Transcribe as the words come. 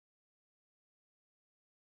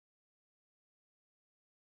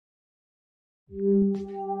Hey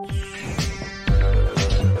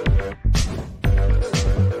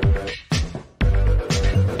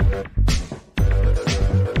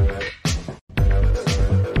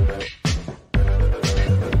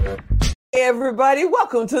everybody,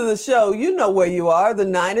 welcome to the show. You know where you are, the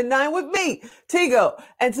 9 and 9 with me, Tigo.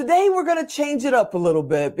 And today we're going to change it up a little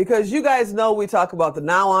bit because you guys know we talk about the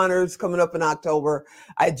Now Honors coming up in October.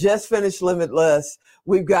 I just finished Limitless.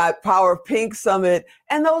 We've got Power of Pink Summit,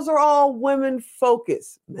 and those are all women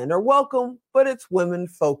focused. Men are welcome, but it's women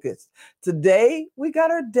focused. Today we got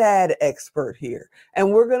our dad expert here,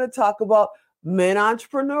 and we're going to talk about men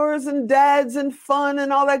entrepreneurs and dads and fun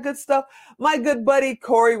and all that good stuff. My good buddy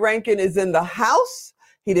Cory Rankin is in the house.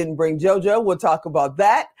 He didn't bring JoJo. We'll talk about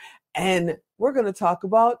that. And we're going to talk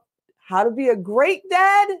about how to be a great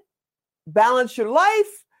dad, balance your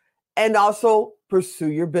life, and also pursue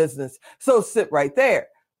your business. So sit right there.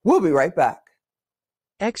 We'll be right back.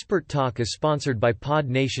 Expert Talk is sponsored by Pod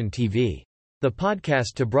Nation TV, the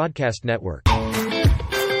podcast to broadcast network.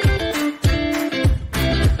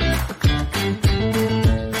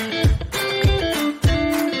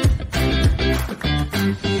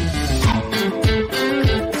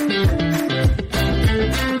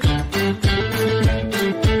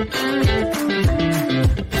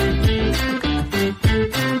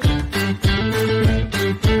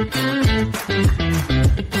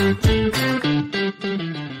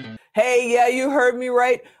 Hey, yeah, you heard me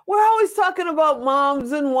right. We're always talking about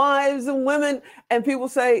moms and wives and women, and people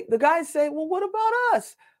say, the guys say, well, what about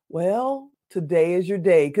us? Well, today is your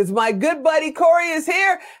day because my good buddy Cory is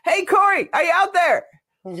here. Hey, Cory, are you out there?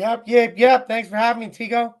 Yep. Thanks for having me,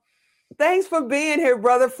 Tigo. Thanks for being here,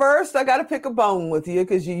 brother. First, I got to pick a bone with you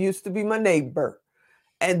because you used to be my neighbor,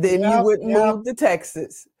 and then you wouldn't move to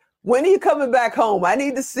Texas. When are you coming back home? I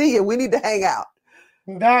need to see you. We need to hang out.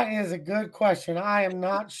 That is a good question. I am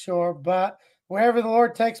not sure, but wherever the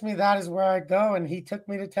Lord takes me, that is where I go. And he took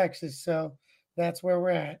me to Texas. So that's where we're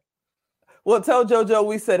at. Well, tell JoJo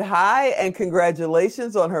we said hi and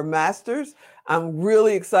congratulations on her master's. I'm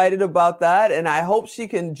really excited about that. And I hope she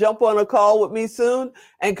can jump on a call with me soon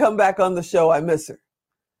and come back on the show. I miss her.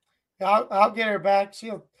 I'll get her back.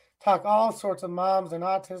 She'll talk all sorts of moms and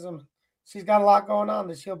autism. She's got a lot going on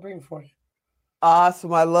that she'll bring for you.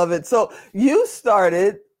 Awesome. I love it. So you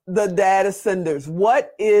started the Dad Ascenders.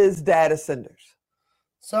 What is Dad Ascenders?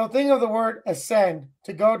 So think of the word ascend,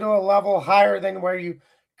 to go to a level higher than where you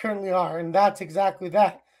currently are. And that's exactly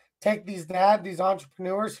that. Take these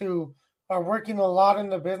entrepreneurs who are working a lot in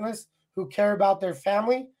the business, who care about their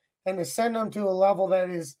family, and ascend them to a level that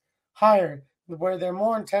is higher, where they're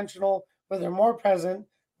more intentional, where they're more present,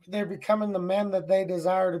 they're becoming the men that they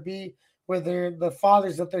desire to be, where they're the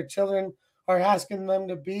fathers that their children are asking them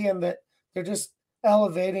to be, and that they're just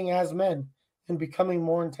elevating as men and becoming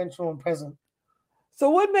more intentional and present. So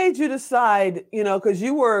what made you decide, because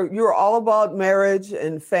you were all about marriage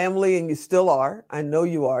and family, and you still are. I know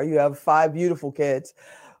you are. You have 5 beautiful kids.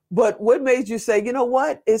 But what made you say, you know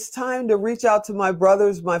what? It's time to reach out to my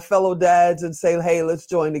brothers, my fellow dads, and say, hey, let's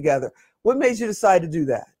join together. What made you decide to do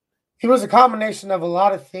that? It was a combination of a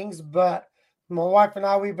lot of things, but my wife and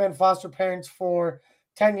I, we've been foster parents for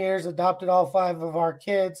 10 years, adopted all 5 of our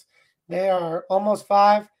kids. They are almost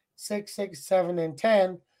 5, 6, 7, and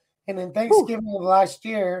 10. And in Thanksgiving of last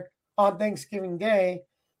year, on Thanksgiving Day,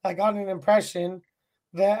 I got an impression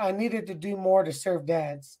that I needed to do more to serve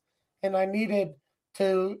dads. And I needed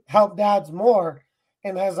to help dads more.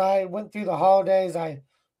 And as I went through the holidays, I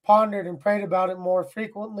pondered and prayed about it more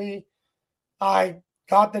frequently. I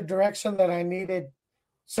got the direction that I needed.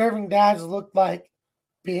 Serving dads looked like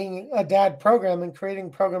being a dad program and creating a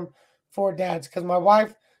program for dads. Because my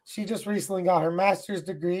wife, she just recently got her master's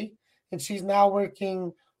degree, and she's now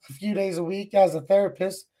working a few days a week as a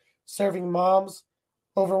therapist, serving moms,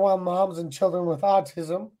 overwhelmed moms and children with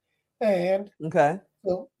autism. And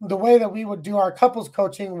the way that we would do our couples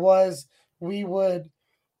coaching was the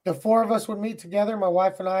 4 of us would meet together, my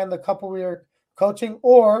wife and I and the couple we were coaching,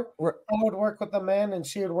 or I would work with the men and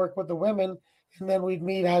she would work with the women, and then we'd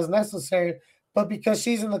meet as necessary. But because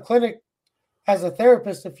she's in the clinic as a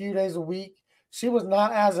therapist a few days a week, she was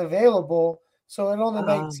not as available. So it only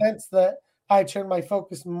made sense that I turned my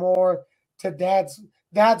focus more to dads.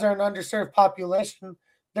 Dads are an underserved population.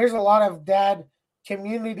 There's a lot of dad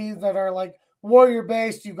communities that are like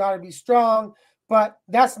warrior-based. You got to be strong. But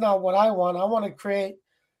that's not what I want. I want to create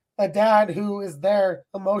a dad who is there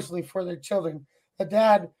emotionally for their children. A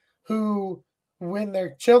dad who, when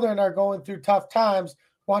their children are going through tough times,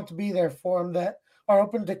 want to be there for them, that are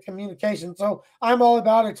open to communication. So I'm all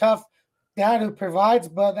about a tough dad who provides,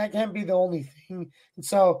 but that can't be the only thing. And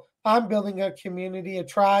so I'm building a community, a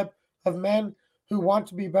tribe of men who want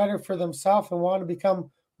to be better for themselves and want to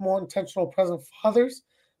become more intentional present fathers,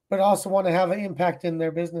 but also want to have an impact in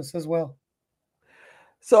their business as well.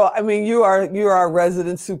 So, I mean, you are a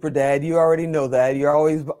resident super dad. You already know that. You've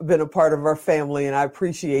always been a part of our family, and I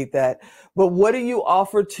appreciate that. But what do you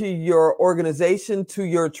offer to your organization, to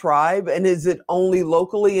your tribe? And is it only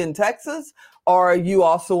locally in Texas, or are you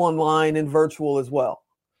also online and virtual as well?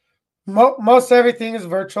 Most everything is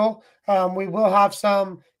virtual. We will have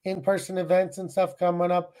some in-person events and stuff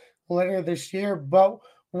coming up later this year. But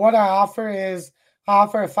what I offer a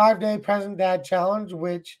 5-day Present Dad Challenge,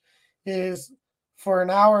 which is for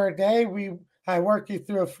an hour a day. I work you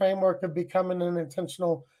through a framework of becoming an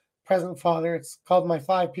intentional present father. It's called my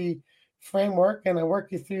 5P framework, and I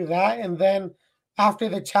work you through that. And then after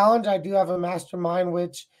the challenge, I do have a mastermind,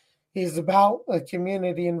 which is about a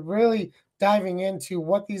community and really diving into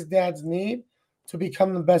what these dads need to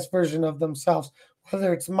become the best version of themselves,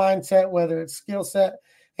 whether it's mindset, whether it's skill set,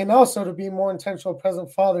 and also to be more intentional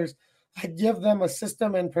present fathers. I give them a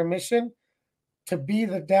system and permission to be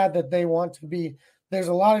the dad that they want to be. There's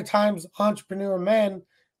a lot of times entrepreneur men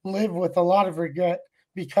live with a lot of regret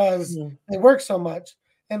because Mhm. they work so much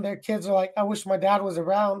and their kids are like, I wish my dad was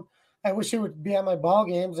around. I wish he would be at my ball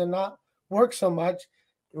games and not work so much.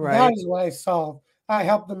 That Right. is what I solve. I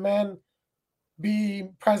help the men be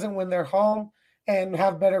present when they're home and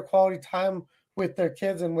have better quality time with their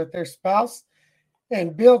kids and with their spouse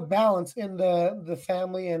and build balance in the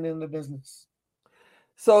family and in the business.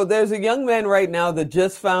 So there's a young man right now that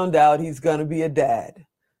just found out he's going to be a dad,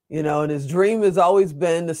 and his dream has always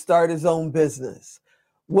been to start his own business.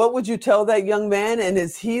 What would you tell that young man? And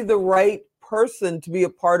is he the right person to be a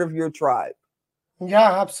part of your tribe?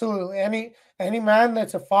 Yeah, absolutely. Any man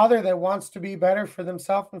that's a father that wants to be better for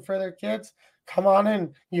themselves and for their kids, come on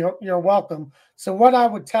in. You're welcome. So what I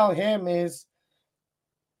would tell him is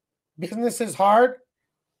business is hard,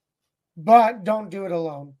 but don't do it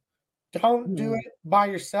alone. Don't do Mhm. it by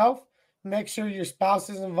yourself. Make sure your spouse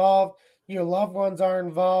is involved, your loved ones are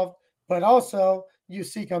involved, but also you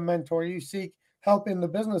seek a mentor, you seek help in the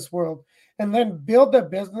business world, and then build a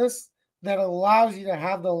business that allows you to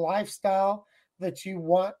have the lifestyle that you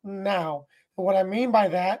want now. And what I mean by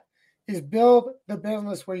that is build the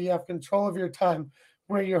business where you have control of your time,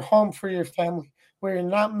 where you're home for your family, where you're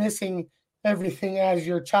not missing everything as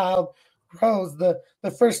your child grows. The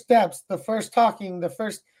first steps, the first talking, the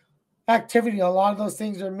first activity, a lot of those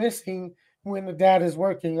things are missing when the dad is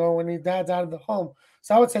working or when the dad's out of the home.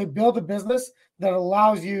 So I would say build a business that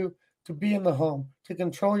allows you to be in the home, to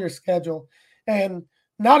control your schedule, and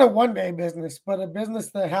not a 1-day business, but a business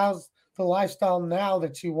that has the lifestyle now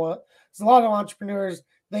that you want. There's a lot of entrepreneurs,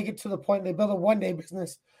 they get to the point they build a 1-day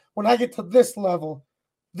business. When I get to this level,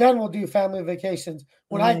 then we'll do family vacations.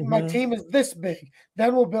 When I my Mhm. team is this big,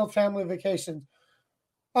 then we'll build family vacations.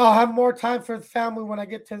 I'll have more time for the family when I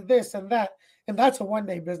get to this and that. And that's a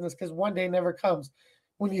 1-day business because 1 day never comes.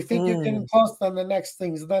 When you think you're getting Mm. close, then the next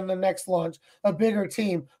things, then the next launch, a bigger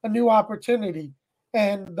team, a new opportunity.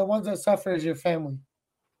 And the ones that suffer is your family.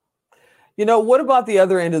 What about the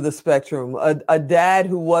other end of the spectrum? A dad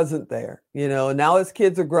who wasn't there, and now his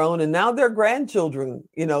kids are grown and now their grandchildren,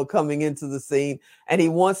 coming into the scene and he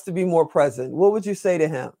wants to be more present. What would you say to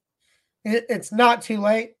him? It's not too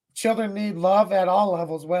late. Children need love at all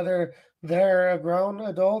levels, whether they're a grown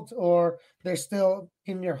adult or they're still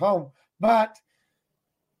in your home. But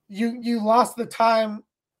you lost the time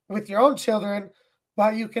with your own children,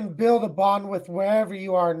 but you can build a bond with wherever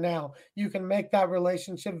you are now. You can make that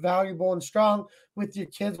relationship valuable and strong with your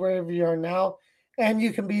kids wherever you are now, and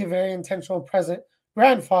you can be a very intentional present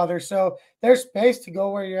grandfather. So there's space to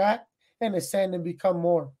go where you're at and ascend and become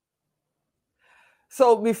more.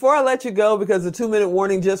 So before I let you go, because the 2-minute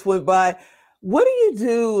warning just went by, what do you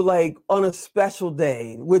do like on a special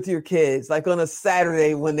day with your kids, like on a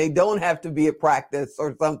Saturday when they don't have to be at practice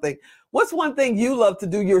or something? What's one thing you love to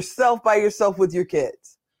do yourself by yourself with your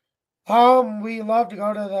kids? We love to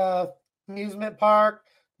go to the amusement park,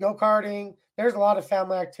 go karting. There's a lot of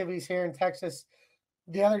family activities here in Texas.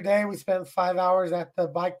 The other day, we spent 5 hours at the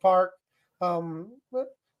bike park, um,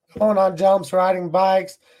 going on jumps, riding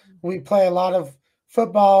bikes. We play a lot of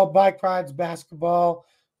football, bike rides, basketball,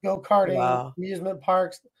 go karting, Wow. amusement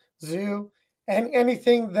parks, zoo, and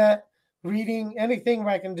anything that reading, anything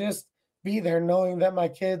where I can just be there, knowing that my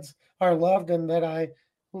kids are loved and that I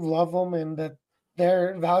love them and that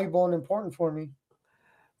they're valuable and important for me.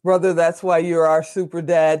 Brother, that's why you're our super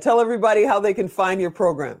dad. Tell everybody how they can find your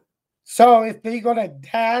program. So if you go to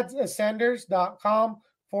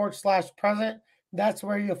dadsascenders.com/present, that's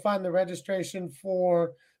where you'll find the registration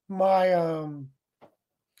for my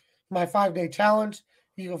my 5-day challenge.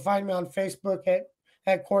 You can find me on Facebook at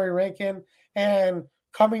at Cory Rankin. And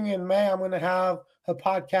coming in May, I'm going to have a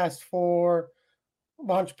podcast for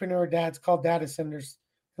entrepreneur dads called Data Senders,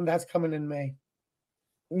 and that's coming in May.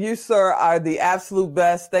 You, sir, are the absolute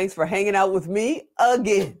best. Thanks for hanging out with me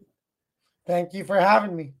again. Thank you for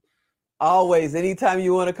having me. Always. Anytime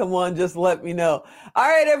you want to come on, just let me know. All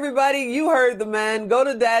right, everybody. You heard the man. Go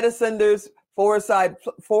to Data Senders /present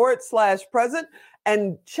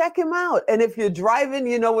and check him out. And if you're driving,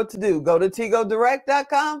 you know what to do. Go to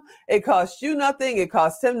TigoDirect.com. It costs you nothing. It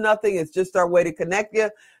costs him nothing. It's just our way to connect you.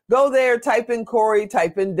 Go there, type in Cory,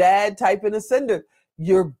 type in Dad, type in Ascender.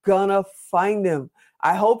 You're gonna find him.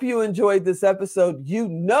 I hope you enjoyed this episode. You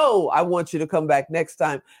know I want you to come back next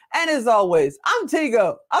time. And as always, I'm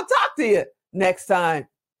Tigo. I'll talk to you next time.